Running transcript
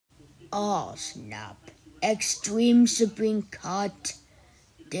Oh snap! Extreme Supreme Cut!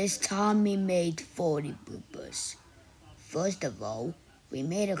 This time we made 40 bloopers. First of all, we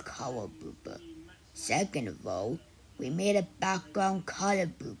made a color blooper. Second of all, we made a background color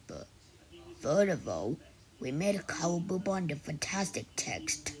blooper. Third of all, we made a color blooper on the Funtastic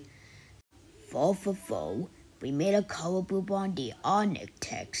text. Fourth of all, we made a color blooper on the Onyx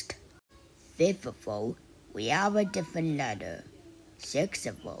text. Fifth of all, we have a different letter. Sixth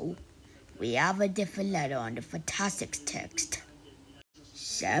of all, we have a different letter on the Funtastic text.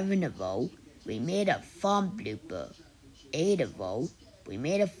 7 of all, we made a fun blooper. 8 of all, we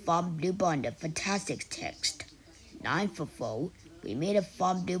made a fun blooper on the Funtastic text. 9th of all, we made a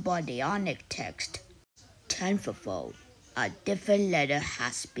fun blooper on the Onyx text. 10th of all, a different letter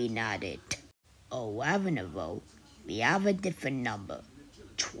has been added. 11 of all, we have a different number.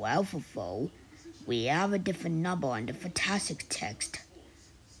 12 of all, we have a different number on the Funtastic text.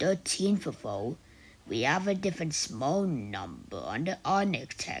 13th of all, we have a different small number on the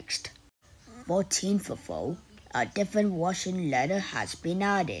Onyx text. 14th of all, a different Russian letter has been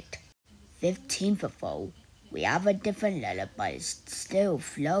added. 15th of all, we have a different letter but it's still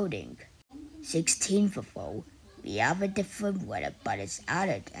floating. 16th of all, we have a different letter but it's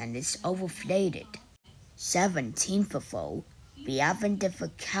added and it's overflated. 17th of all, we have a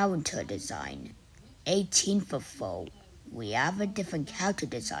different character design. 18th of all, we have a different character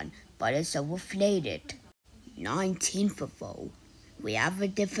design but it's overflated. 19th of all, we have a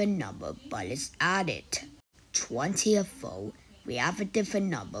different number but it's added. 20th of all, we have a different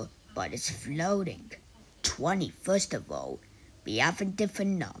number but it's floating. 21st of all, we have a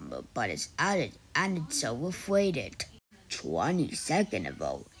different number but it's added and it's overflated. 22nd of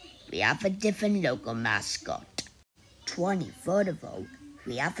all, we have a different logo mascot. 23rd of all,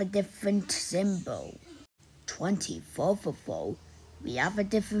 we have a different symbol. 24th of all, we have a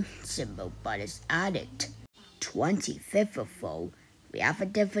different symbol but it's added. 25th of all, we have a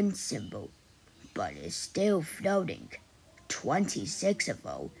different symbol but it's still floating. 26th of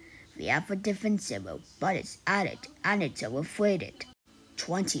all, we have a different symbol but it's added and it's overflated.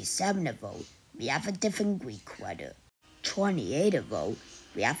 27th of all, we have a different Greek letter. 28th of all,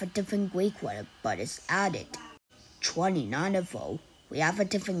 we have a different Greek letter but it's added. 29th of all, we have a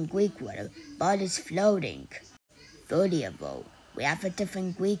different Greek letter but it's floating. 30th of all, we have a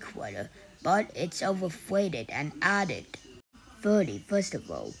different Greek letter but it's overflated and added. 31st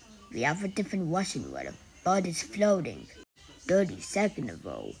of all, we have a different Russian letter but it's floating. 32nd of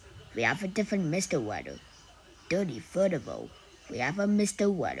all, we have a different Mr. letter. 33rd of all, we have a Mr.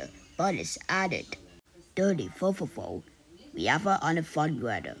 letter but it's added. 34th of all, we have an undefined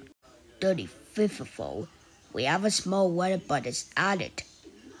letter. 35th of all, we have a small letter but it's added.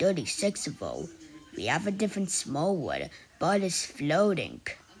 36th of all, we have a different small letter but it's floating.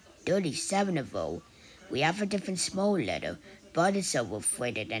 37th of all, we have a different small letter but it's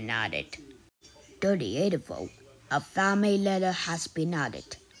overflated and added. 38th of all, a family letter has been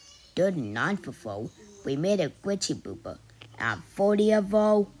added. 39th of all, we made a glitchy blooper. And 40th of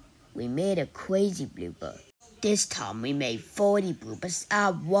all, we made a crazy blooper. This time we made 40 bloopers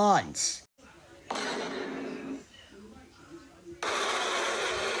at once.